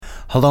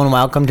Hello and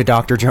welcome to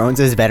Dr.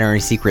 Jones's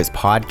Veterinary Secrets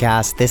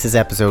podcast. This is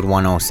episode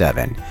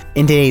 107.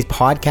 In today's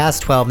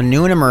podcast, 12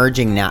 new and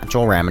emerging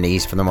natural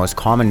remedies for the most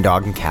common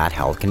dog and cat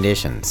health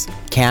conditions.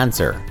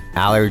 Cancer,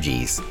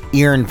 allergies,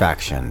 ear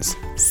infections,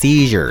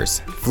 seizures,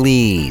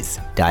 fleas,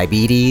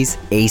 diabetes,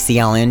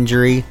 ACL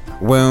injury,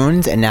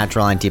 wounds, and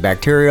natural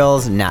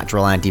antibacterials,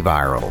 natural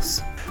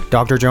antivirals.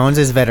 Dr.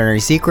 Jones's Veterinary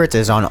Secrets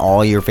is on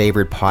all your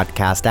favorite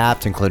podcast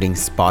apps, including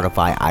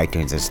Spotify,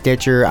 iTunes, and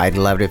Stitcher. I'd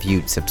love it if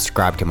you'd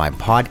subscribe to my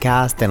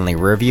podcast and leave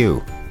a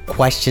review.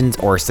 Questions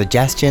or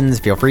suggestions,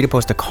 feel free to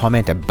post a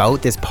comment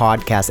about this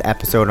podcast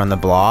episode on the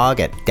blog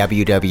at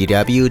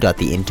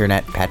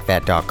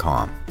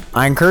www.theinternetpetvet.com.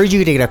 I encourage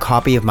you to get a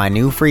copy of my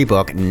new free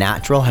book,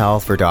 Natural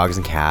Health for Dogs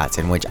and Cats,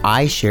 in which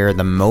I share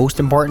the most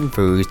important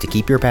foods to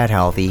keep your pet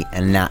healthy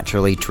and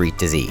naturally treat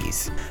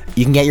disease.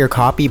 You can get your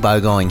copy by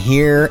going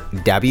here,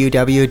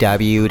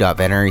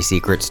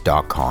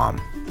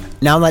 www.veterinarysecrets.com.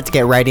 Now let's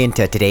get right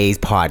into today's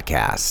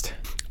podcast.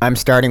 I'm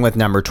starting with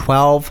number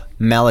 12,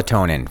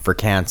 melatonin for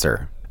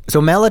cancer.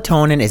 So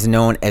melatonin is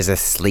known as a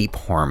sleep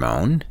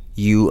hormone.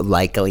 You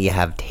likely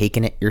have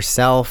taken it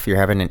yourself. You're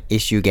having an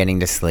issue getting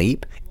to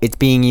sleep. It's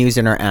being used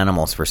in our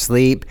animals for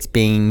sleep. It's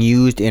being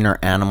used in our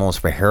animals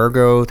for hair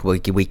growth.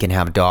 We can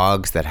have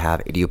dogs that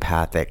have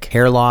idiopathic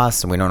hair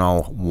loss, and we don't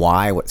know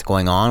what's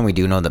going on. We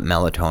do know that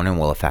melatonin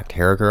will affect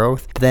hair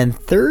growth. But then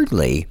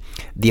thirdly,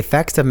 the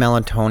effects of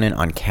melatonin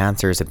on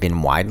cancers have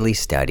been widely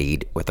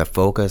studied with a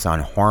focus on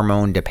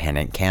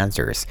hormone-dependent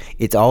cancers.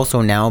 It's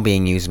also now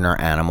being used in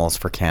our animals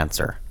for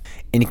cancer.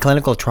 In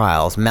clinical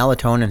trials,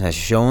 melatonin has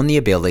shown the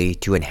ability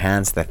to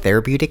enhance the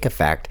therapeutic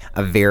effect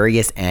of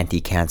various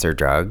anti-cancer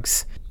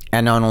drugs.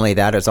 And not only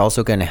that, it's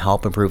also going to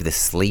help improve the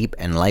sleep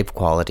and life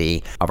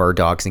quality of our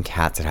dogs and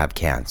cats that have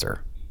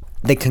cancer.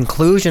 The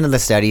conclusion of the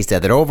study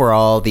said that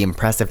overall, the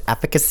impressive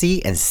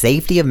efficacy and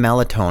safety of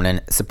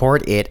melatonin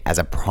support it as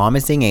a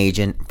promising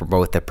agent for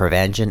both the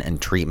prevention and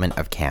treatment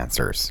of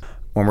cancers.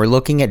 When we're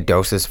looking at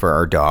doses for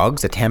our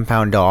dogs, a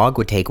 10-pound dog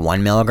would take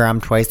 1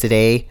 milligram twice a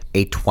day,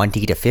 a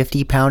 20 to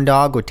 50-pound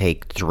dog would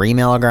take 3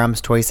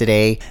 milligrams twice a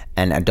day,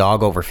 and a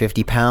dog over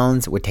 50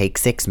 pounds would take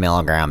 6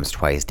 milligrams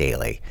twice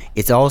daily.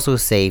 It's also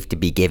safe to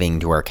be giving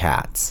to our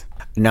cats.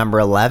 Number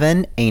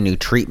 11, a new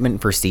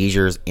treatment for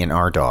seizures in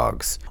our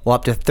dogs. Well,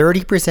 up to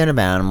 30% of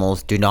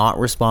animals do not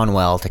respond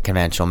well to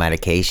conventional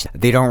medication.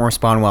 They don't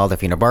respond well to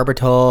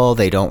phenobarbital.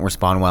 They don't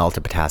respond well to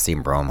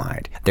potassium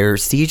bromide. Their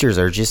seizures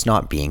are just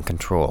not being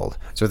controlled.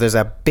 So there's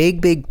a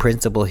big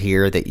principle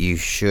here that you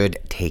should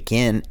take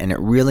in, and it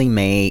really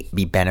may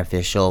be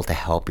beneficial to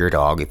help your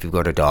dog if you've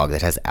got a dog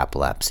that has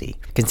epilepsy.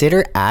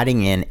 Consider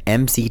adding in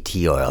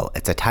MCT oil.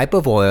 It's a type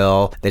of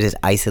oil that is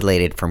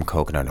isolated from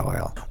coconut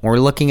oil. When we're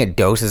looking at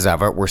doses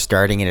of it, we're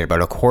starting at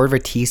about 1/4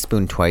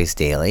 teaspoon twice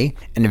daily,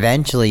 and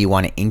eventually you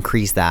want to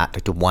increase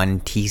that to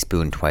 1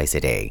 teaspoon twice a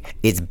day.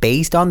 It's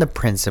based on the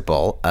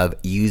principle of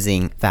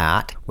using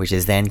fat, which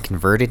is then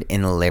converted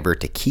in the liver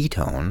to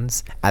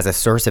ketones, as a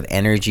source of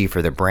energy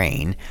for the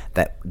brain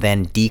that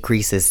then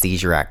decreases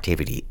seizure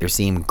activity. They're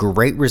seeing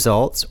great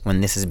results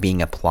when this is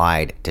being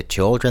applied to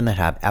children that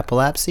have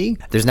epilepsy.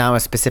 There's now a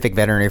specific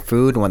veterinary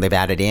food, and what they've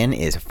added in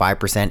is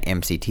 5%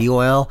 MCT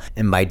oil,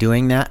 and by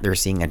doing that, they're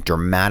seeing a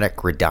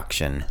dramatic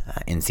reduction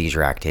in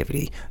seizure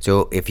activity.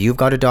 So if you've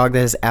got a dog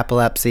that has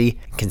epilepsy,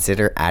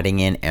 consider adding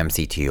in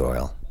MCT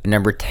oil.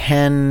 Number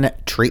 10,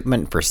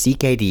 treatment for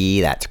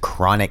CKD, that's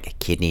chronic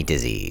kidney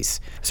disease.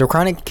 So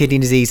chronic kidney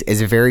disease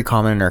is very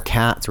common in our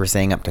cats. We're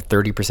saying up to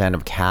 30%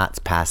 of cats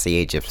past the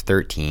age of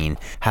 13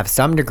 have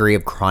some degree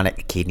of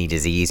chronic kidney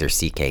disease or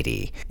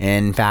CKD.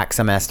 In fact,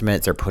 some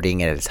estimates are putting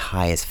it as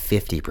high as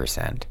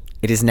 50%.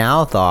 It is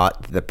now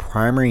thought that the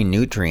primary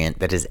nutrient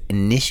that is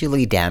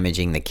initially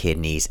damaging the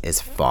kidneys is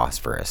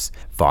phosphorus.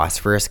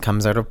 Phosphorus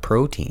comes out of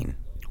protein.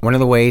 One of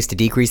the ways to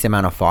decrease the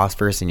amount of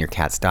phosphorus in your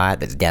cat's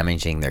diet that's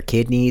damaging their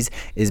kidneys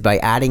is by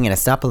adding in a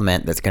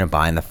supplement that's going to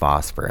bind the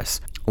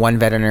phosphorus. One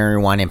veterinary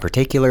one in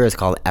particular is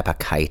called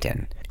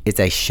Ep107. It's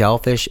a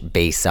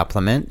shellfish-based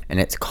supplement, and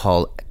it's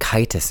called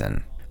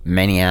chitosan.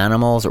 Many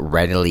animals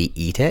readily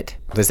eat it.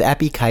 This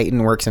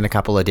epichitin works in a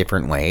couple of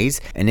different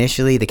ways.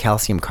 Initially, the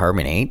calcium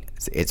carbonate,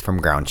 it's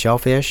from ground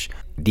shellfish,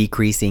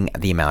 decreasing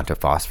the amount of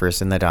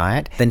phosphorus in the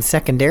diet. Then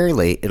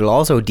secondarily, it'll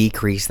also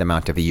decrease the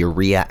amount of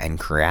urea and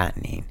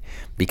creatinine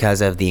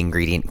because of the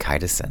ingredient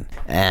chitosan.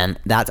 And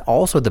that's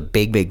also the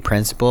big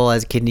principle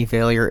as kidney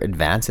failure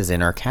advances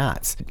in our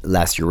cats.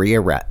 Less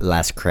urea,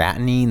 less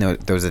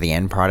creatinine, those are the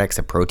end products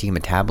of protein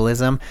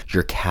metabolism.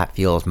 Your cat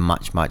feels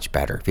much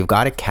better. If you've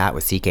got a cat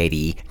with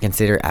CKD,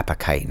 consider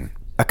Ep107.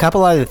 A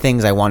couple other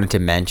things I wanted to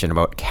mention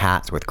about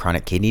cats with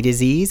chronic kidney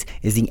disease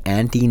is the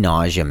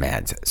anti-nausea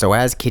meds. So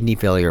as kidney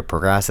failure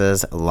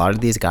progresses, a lot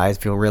of these guys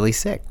feel really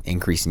sick.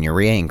 Increase in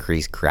urea,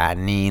 increased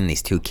creatinine,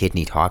 these 2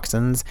 kidney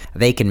toxins.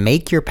 They can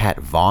make your pet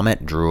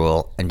vomit,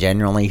 drool, and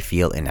generally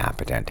feel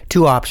inappetent.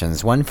 2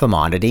 options. One,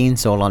 famotidine,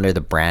 sold under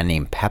the brand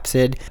name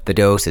Pepcid. The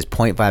dose is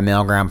 0.5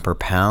 milligram per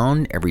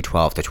pound every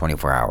 12 to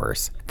 24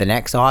 hours. The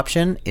next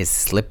option is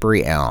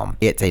slippery elm.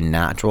 It's a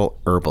natural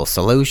herbal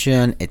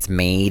solution. It's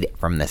made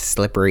from the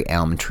slippery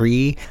elm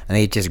tree, and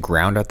they just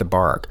ground out the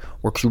bark.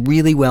 Works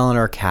really well in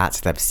our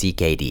cats that have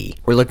CKD.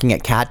 We're looking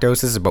at cat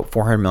doses of about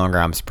 400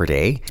 milligrams per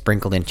day,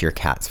 sprinkled into your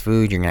cat's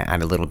food. You're going to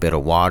add a little bit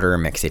of water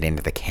and mix it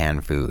into the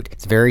canned food.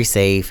 It's very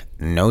safe,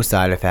 no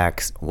side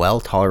effects,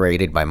 well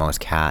tolerated by most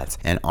cats,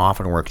 and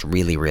often works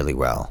really, really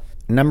well.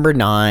 Number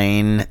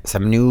 9,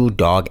 some new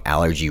dog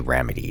allergy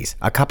remedies.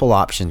 A couple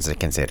options to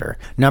consider.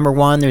 Number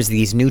 1, there's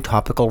these new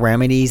topical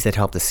remedies that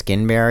help the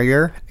skin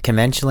barrier.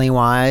 Conventionally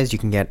wise, you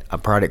can get a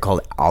product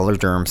called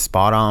Allergerm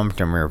Spot On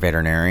from your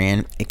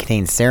veterinarian. It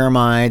contains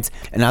ceramides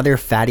and other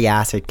fatty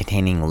acid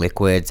containing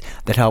liquids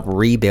that help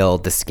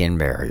rebuild the skin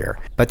barrier.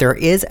 But there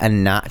is a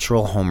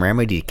natural home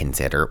remedy to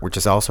consider, which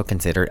is also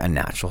considered a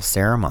natural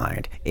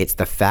ceramide. It's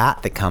the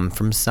fat that comes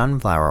from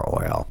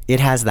sunflower oil. It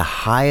has the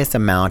highest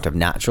amount of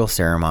natural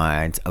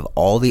ceramides of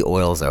all the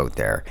oils out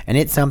there, and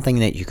it's something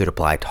that you could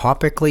apply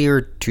topically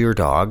or to your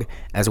dog,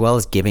 as well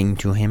as giving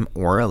to him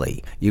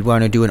orally. You'd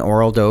want to do an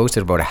oral dose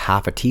at about a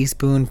half a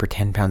teaspoon per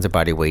 10 pounds of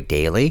body weight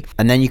daily,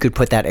 and then you could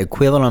put that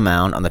equivalent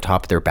amount on the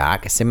top of their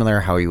back, similar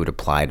how you would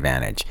apply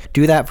Advantage.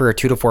 Do that for a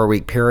 2 to 4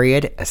 week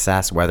period,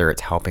 assess whether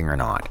it's helping or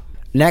not.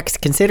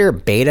 Next, consider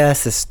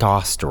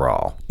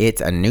beta-sitosterol. It's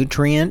a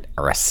nutrient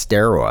or a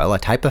steroid, a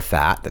type of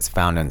fat that's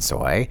found in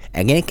soy,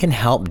 and it can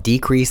help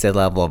decrease the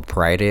level of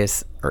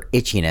arthritis or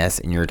itchiness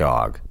in your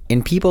dog.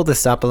 In people, the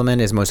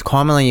supplement is most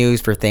commonly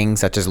used for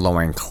things such as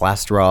lowering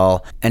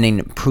cholesterol and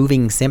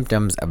improving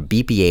symptoms of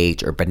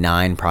BPH or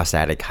benign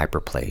prostatic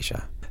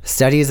hyperplasia.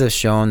 Studies have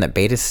shown that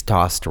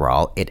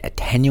beta-sitosterol, it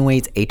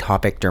attenuates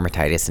atopic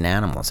dermatitis in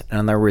animals. In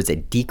other words,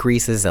 it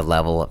decreases the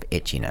level of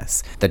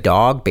itchiness. The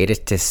dog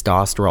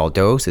beta-sitosterol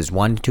dose is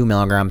 1 to 2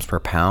 milligrams per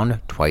pound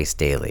twice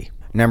daily.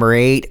 Number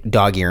 8,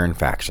 dog ear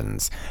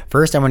infections.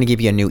 First, I want to give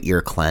you a new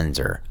ear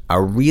cleanser.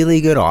 A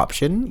really good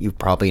option you've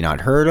probably not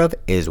heard of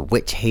is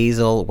witch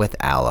hazel with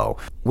aloe.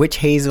 Witch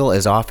hazel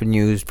is often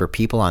used for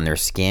people on their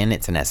skin.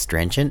 It's an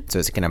astringent, so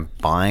it's going to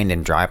bind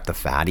and dry up the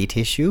fatty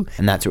tissue,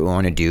 and that's what we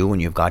want to do when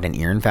you've got an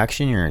ear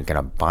infection. You're going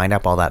to bind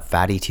up all that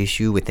fatty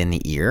tissue within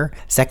the ear.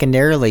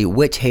 Secondarily,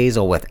 witch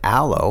hazel with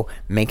aloe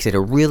makes it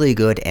a really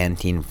good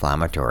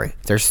anti-inflammatory.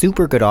 It's a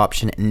super good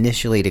option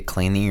initially to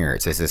clean the ear.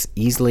 It's this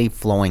easily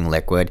flowing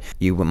liquid.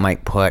 You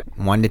might put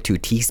 1 to 2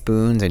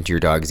 teaspoons into your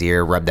dog's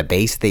ear, rub the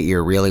base of the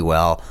ear really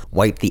well,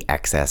 wipe the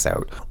excess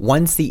out.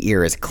 Once the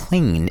ear is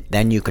clean,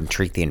 then you can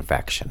treat the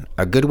infection.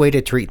 A good way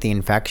to treat the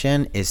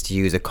infection is to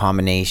use a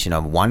combination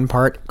of 1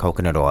 part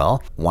coconut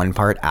oil, 1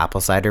 part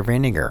apple cider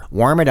vinegar.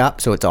 Warm it up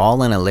so it's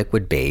all in a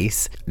liquid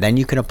base. Then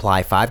you can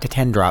apply 5 to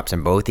 10 drops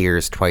in both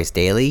ears twice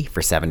daily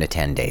for 7 to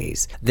 10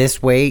 days.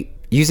 This way,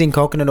 using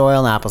coconut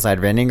oil and apple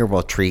cider vinegar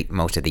will treat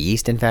most of the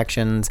yeast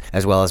infections,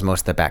 as well as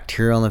most of the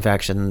bacterial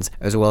infections,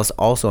 as well as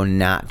also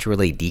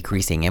naturally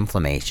decreasing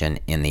inflammation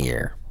in the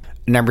ear.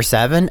 Number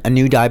 7, a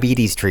new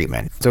diabetes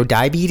treatment. So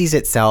diabetes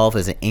itself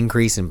is an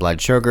increase in blood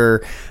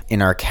sugar.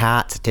 In our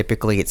cats,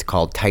 typically it's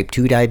called type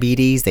 2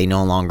 diabetes. They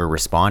no longer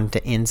respond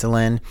to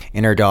insulin.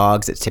 In our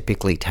dogs, it's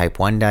typically type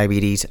 1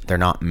 diabetes. They're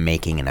not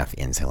making enough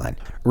insulin.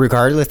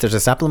 Regardless, there's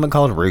a supplement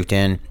called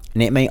rutin,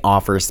 and it may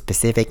offer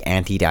specific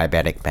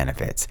anti-diabetic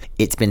benefits.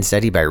 It's been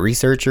studied by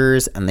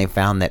researchers, and they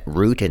found that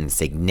rutin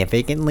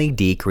significantly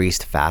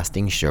decreased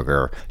fasting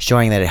sugar,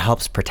 showing that it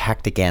helps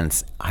protect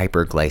against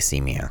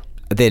hyperglycemia.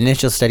 The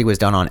initial study was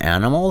done on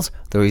animals.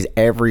 There is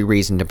every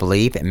reason to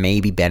believe it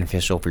may be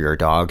beneficial for your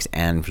dogs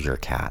and for your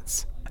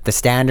cats. The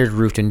standard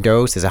rutin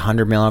dose is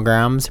 100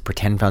 milligrams per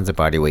 10 pounds of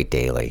body weight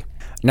daily.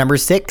 Number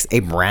 6,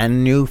 a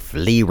brand new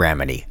flea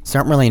remedy. It's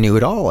not really new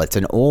at all. It's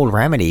an old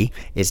remedy.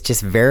 It's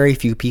just very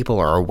few people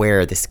are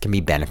aware this can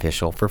be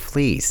beneficial for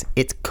fleas.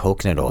 It's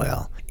coconut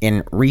oil.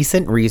 In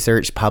recent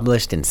research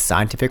published in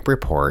scientific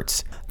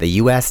reports, the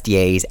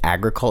USDA's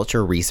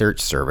Agriculture Research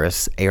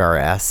Service,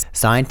 ARS,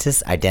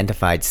 scientists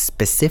identified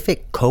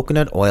specific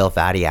coconut oil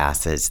fatty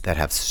acids that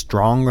have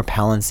strong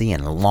repellency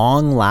and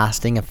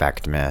long-lasting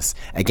effectiveness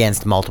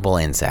against multiple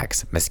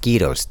insects,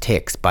 mosquitoes,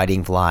 ticks,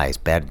 biting flies,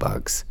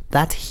 bedbugs.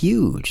 That's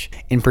huge.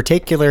 In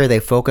particular, they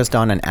focused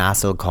on an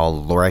acid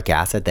called lauric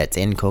acid that's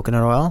in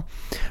coconut oil,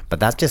 but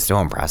that's just so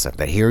impressive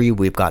that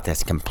we've got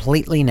this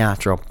completely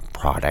natural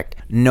product,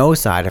 no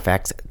side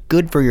effects,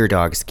 good for your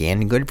dog's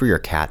skin, good for your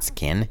cat's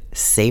skin,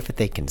 safe if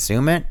they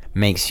consume it,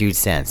 makes huge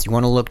sense. You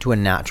want to look to a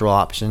natural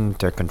option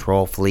to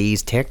control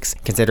fleas, ticks,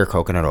 consider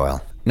coconut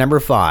oil.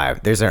 Number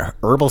 5, there's an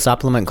herbal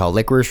supplement called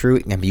licorice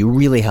root. It can be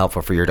really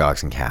helpful for your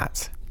dogs and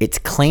cats. Its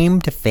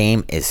claim to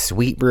fame is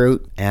sweet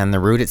root, and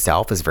the root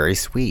itself is very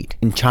sweet.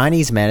 In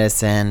Chinese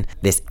medicine,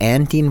 this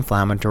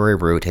anti-inflammatory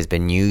root has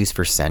been used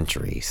for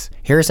centuries.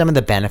 Here are some of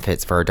the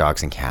benefits for our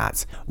dogs and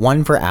cats.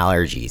 1, for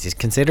allergies. It's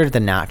considered the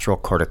natural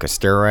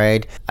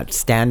corticosteroid. A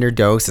standard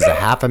dose is a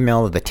half a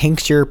ml of the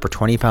tincture per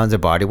 20 pounds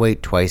of body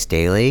weight twice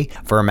daily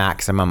for a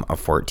maximum of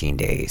 14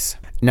 days.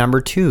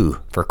 Number 2,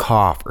 for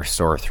cough or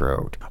sore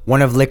throat.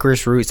 One of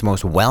licorice root's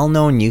most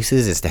well-known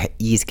uses is to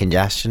ease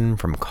congestion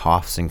from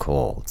coughs and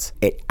colds.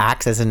 It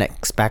acts as an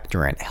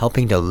expectorant,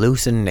 helping to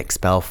loosen and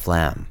expel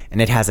phlegm, and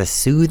it has a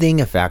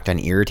soothing effect on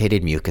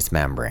irritated mucous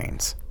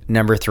membranes.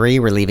 Number 3,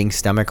 relieving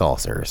stomach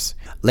ulcers.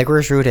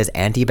 Licorice root has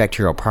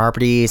antibacterial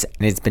properties,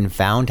 and it's been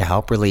found to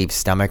help relieve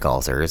stomach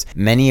ulcers,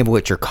 many of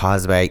which are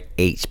caused by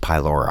H.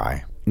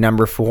 pylori.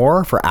 Number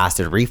 4, for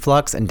acid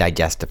reflux and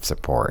digestive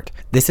support.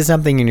 This is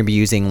something you're going to be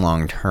using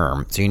long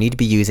term, so you need to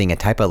be using a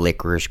type of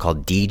licorice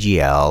called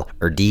DGL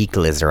or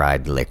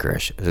D-glyceride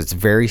licorice. So it's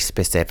very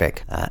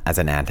specific as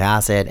an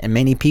antacid, and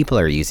many people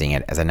are using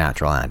it as a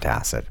natural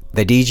antacid.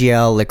 The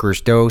DGL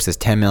licorice dose is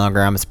 10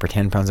 milligrams per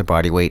 10 pounds of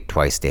body weight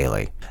twice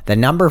daily. The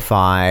number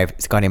 5,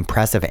 it's got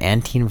impressive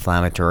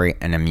anti-inflammatory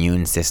and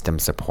immune system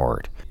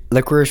support.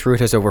 Licorice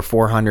root has over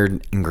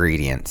 400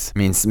 ingredients.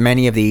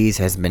 Many of these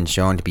has been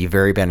shown to be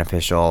very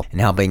beneficial in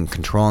helping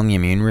controlling the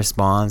immune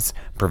response,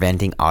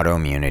 preventing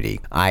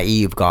autoimmunity. I.e.,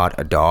 you've got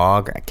a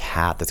dog, a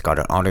cat that's got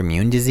an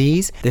autoimmune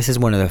disease. This is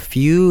one of the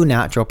few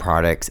natural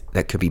products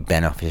that could be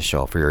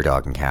beneficial for your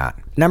dog and cat.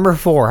 Number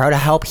 4, how to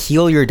help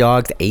heal your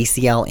dog's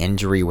ACL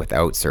injury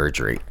without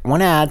surgery. I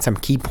want to add some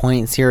key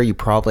points here you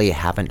probably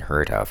haven't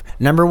heard of.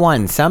 Number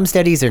 1, some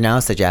studies are now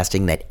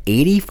suggesting that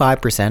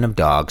 85% of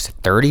dogs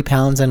 30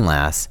 pounds and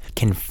less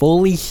can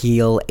fully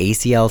heal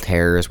ACL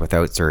tears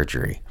without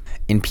surgery.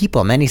 In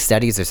people, many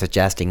studies are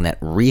suggesting that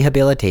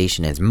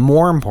rehabilitation is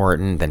more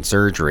important than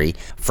surgery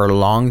for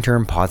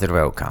long-term positive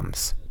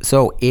outcomes.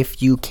 So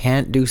if you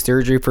can't do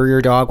surgery for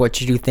your dog, what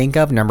should you think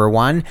of? Number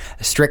 1,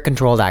 strict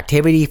controlled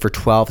activity for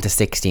 12 to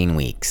 16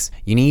 weeks.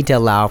 You need to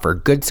allow for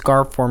good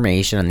scar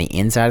formation on the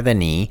inside of the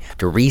knee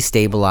to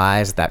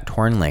restabilize that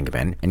torn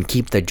ligament and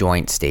keep the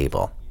joint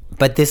stable.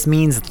 But this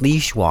means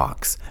leash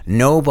walks,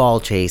 no ball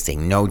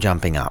chasing, no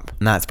jumping up.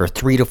 And that's for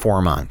 3 to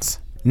 4 months.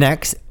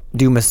 Next,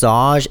 do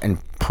massage and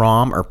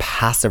prom or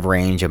passive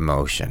range of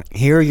motion.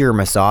 Here you're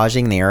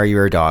massaging the area of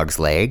your dog's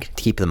leg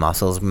to keep the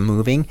muscles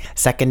moving.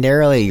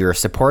 Secondarily, you're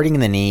supporting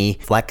the knee,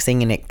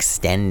 flexing and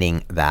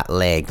extending that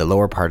leg, the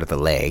lower part of the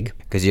leg,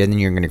 because then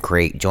you're going to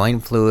create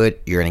joint fluid.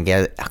 You're going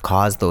to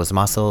cause those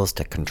muscles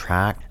to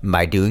contract. And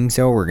by doing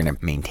so, we're going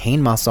to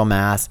maintain muscle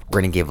mass.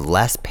 We're going to give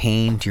less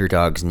pain to your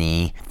dog's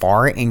knee,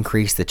 far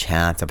increase the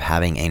chance of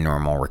having a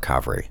normal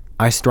recovery.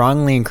 I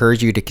strongly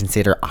encourage you to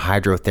consider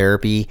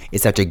hydrotherapy.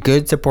 It's such a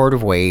good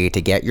supportive way to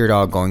get your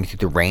dog going through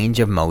the range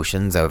of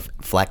motions of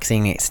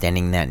flexing and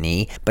extending that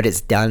knee, but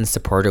it's done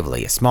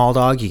supportively. A small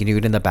dog, you can do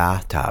it in the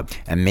bathtub.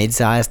 A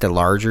mid-sized to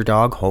larger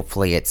dog,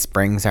 hopefully it's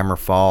spring, summer,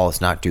 fall,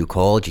 it's not too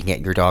cold, you can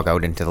get your dog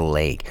out into the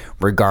lake.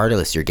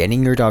 Regardless, you're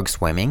getting your dog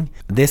swimming.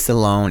 This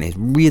alone is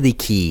really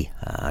key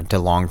to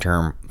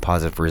long-term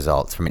positive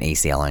results from an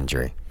ACL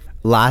injury.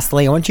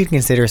 Lastly, I want you to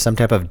consider some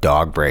type of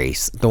dog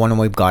brace. The one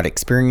we've got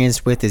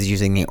experience with is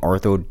using the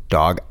Ortho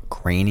Dog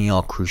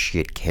Cranial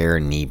Cruciate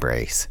Care Knee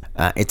Brace.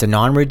 It's a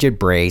non-rigid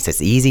brace.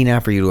 It's easy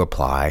enough for you to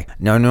apply.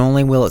 Not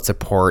only will it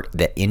support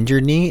the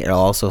injured knee, it'll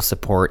also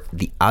support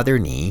the other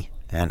knee.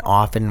 And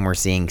often we're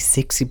seeing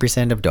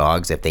 60% of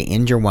dogs, if they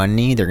injure one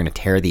knee, they're going to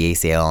tear the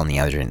ACL on the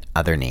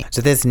other knee.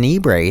 So this knee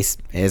brace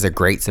is a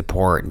great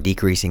support,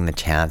 decreasing the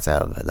chance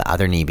of the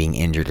other knee being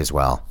injured as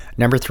well.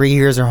 Number 3,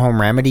 here's a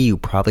home remedy you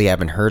probably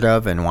haven't heard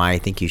of and why I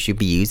think you should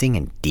be using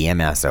in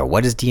DMSO.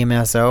 What is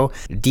DMSO?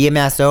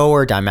 DMSO,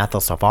 or dimethyl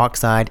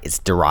sulfoxide, is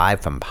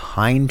derived from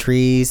pine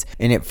trees,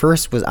 and it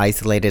first was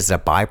isolated as a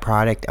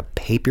byproduct of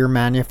paper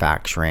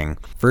manufacturing,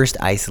 first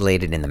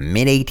isolated in the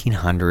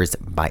mid-1800s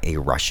by a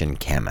Russian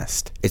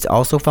chemist. It's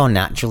also found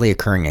naturally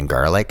occurring in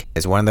garlic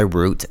as one of the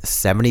root's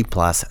 70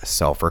 plus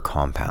sulfur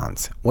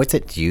compounds. What's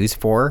it used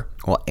for?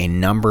 Well, a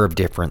number of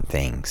different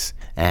things.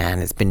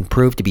 And it's been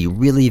proved to be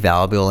really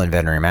valuable in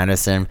veterinary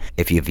medicine.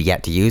 If you've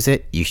yet to use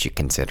it, you should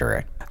consider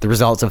it. The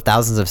results of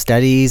thousands of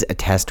studies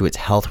attest to its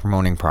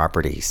health-promoting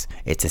properties.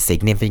 It's a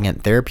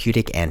significant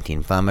therapeutic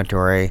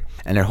anti-inflammatory,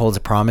 and it holds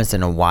promise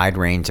in a wide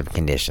range of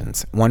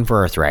conditions. One for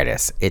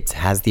arthritis. It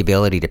has the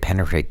ability to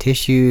penetrate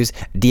tissues.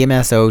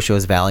 DMSO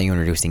shows value in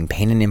reducing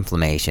pain and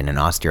inflammation in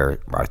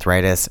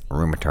osteoarthritis,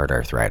 rheumatoid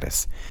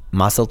arthritis.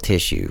 Muscle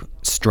tissue,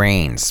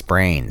 strains,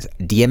 sprains.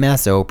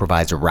 DMSO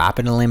provides a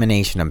rapid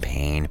elimination of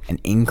pain and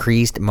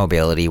increased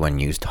mobility when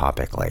used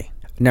topically.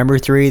 Number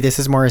 3, this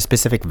is more a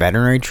specific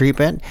veterinary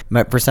treatment,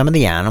 but for some of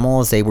the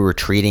animals, say we were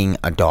treating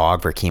a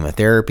dog for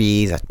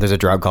chemotherapies, there's a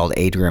drug called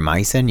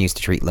adriamycin used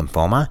to treat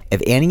lymphoma.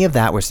 If any of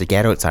that was to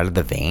get outside of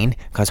the vein,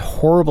 cause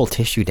horrible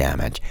tissue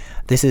damage,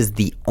 this is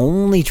the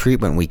only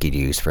treatment we could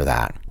use for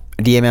that.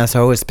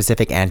 DMSO has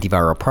specific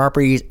antiviral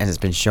properties and has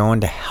been shown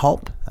to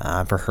help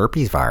for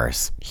herpes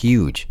virus.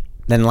 Huge.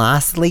 Then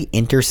lastly,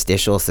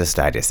 interstitial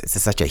cystitis.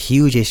 It's such a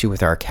huge issue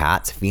with our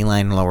cats,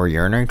 feline lower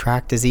urinary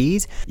tract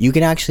disease. You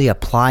can actually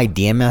apply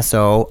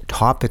DMSO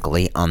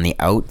topically on the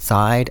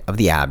outside of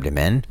the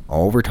abdomen,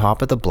 over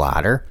top of the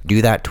bladder.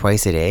 Do that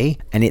twice a day.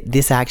 And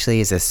this actually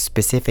is a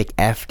specific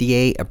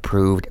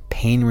FDA-approved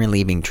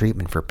pain-relieving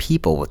treatment for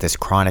people with this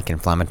chronic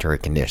inflammatory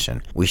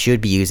condition. We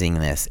should be using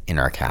this in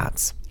our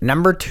cats.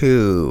 Number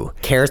 2,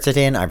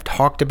 quercetin. I've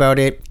talked about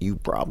it. You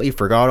probably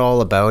forgot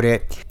all about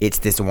it. It's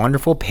this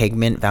wonderful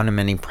pigment found in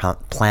many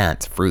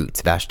plants,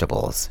 fruits,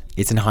 vegetables.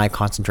 It's in high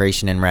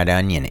concentration in red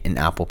onion and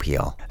apple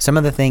peel. Some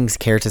of the things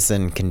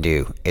quercetin can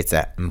do: it's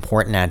an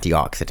important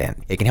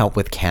antioxidant. It can help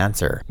with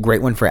cancer.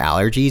 Great one for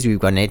allergies. We've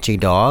got an itchy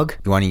dog.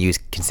 You want to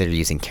consider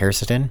using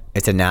quercetin.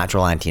 It's a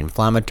natural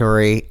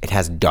anti-inflammatory. It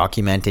has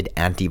documented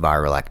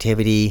antiviral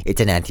activity. It's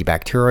an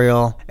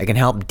antibacterial. It can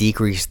help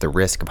decrease the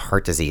risk of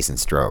heart disease and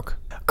stroke.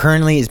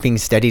 Currently, it's being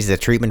studied as a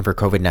treatment for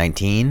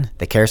COVID-19.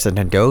 The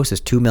quercetin dose is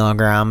 2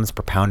 milligrams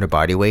per pound of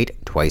body weight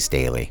twice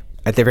daily.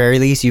 At the very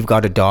least, you've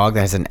got a dog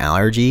that has an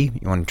allergy.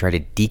 You want to try to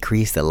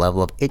decrease the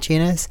level of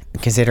itchiness.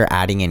 Consider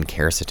adding in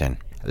quercetin.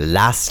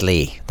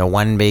 Lastly, the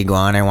one big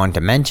one I want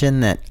to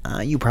mention that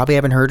you probably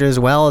haven't heard as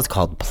well is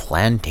called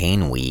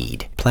plantain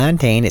weed.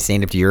 Plantain is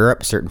native to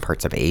Europe, certain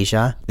parts of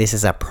Asia. This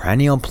is a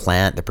perennial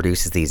plant that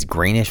produces these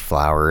greenish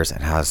flowers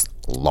and has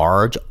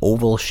large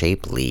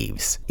oval-shaped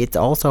leaves. It's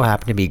also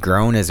happened to be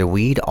grown as a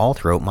weed all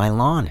throughout my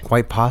lawn.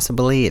 Quite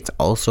possibly it's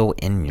also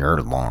in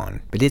your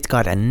lawn. But it's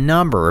got a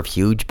number of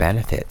huge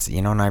benefits,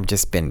 and I've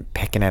just been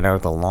picking it out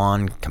of the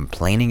lawn,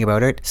 complaining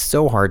about it.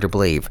 So hard to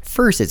believe.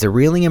 First, it's a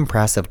really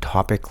impressive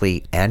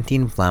topically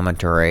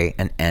anti-inflammatory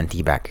and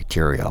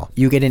antibacterial.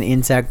 You get an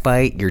insect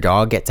bite, your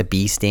dog gets a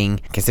bee sting,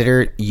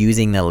 consider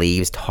using the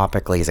leaves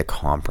topically as a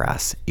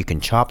compress. You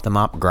can chop them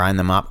up, grind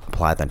them up,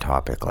 apply them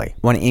topically.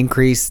 Want to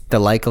increase the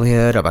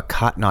likelihood of a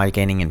cut not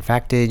getting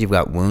infected? You've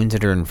got wounds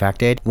that are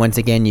infected. Once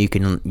again, you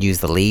can use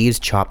the leaves,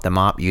 chop them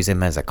up, use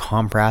them as a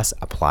compress,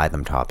 apply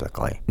them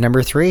topically.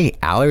 Number 3,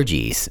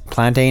 allergies.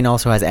 Plantain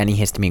also has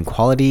antihistamine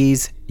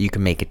qualities. You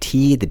can make a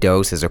tea. The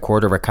dose is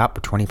 1/4 cup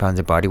or 20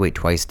 pounds of body weight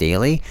twice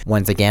daily.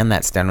 Once again,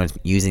 that's done with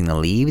using the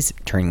leaves,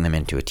 turning them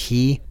into a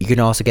tea. You can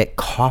also get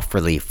cough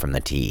relief from the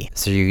tea.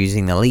 So you're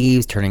using the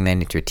leaves, turning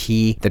them into a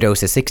tea. The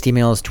dose is 60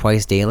 mils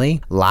twice daily.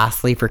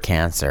 Lastly, for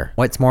cancer.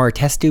 What's more,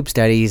 test tube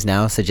studies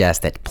now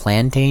suggest that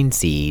plantain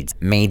seeds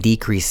may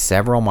decrease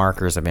several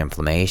markers of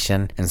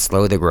inflammation and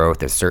slow the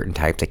growth of certain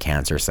types of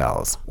cancer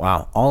cells.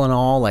 Wow. All in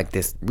all,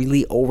 this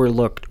really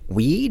overlooked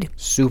weed,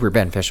 super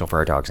beneficial for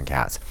our dogs and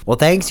cats. Well,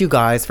 thanks you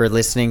guys for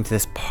listening to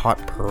this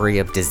potpourri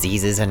of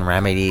diseases and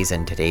remedies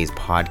in today's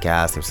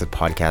podcast. This is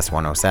podcast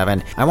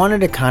 107. I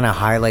wanted to kind of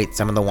highlight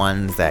some of the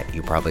ones that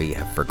you probably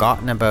have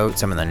forgotten about,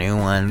 some of the new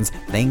ones,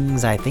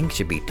 things I think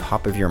should be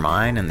top of your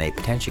mind and they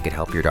potentially could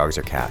help your dogs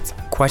or cats.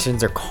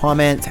 Questions or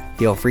comments,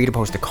 feel free to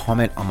post a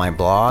comment on my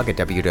blog at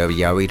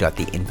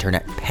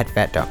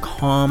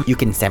www.theinternetpetvet.com. You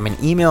can send me an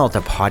email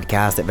to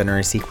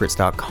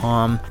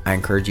podcast@veterinarysecrets.com. I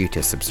encourage you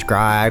to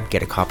subscribe,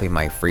 get a copy of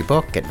my free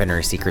book at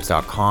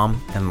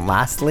veterinarysecrets.com. And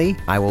lastly,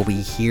 I will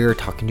be here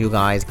talking to you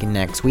guys again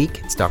next week.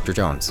 It's Dr.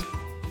 Jones.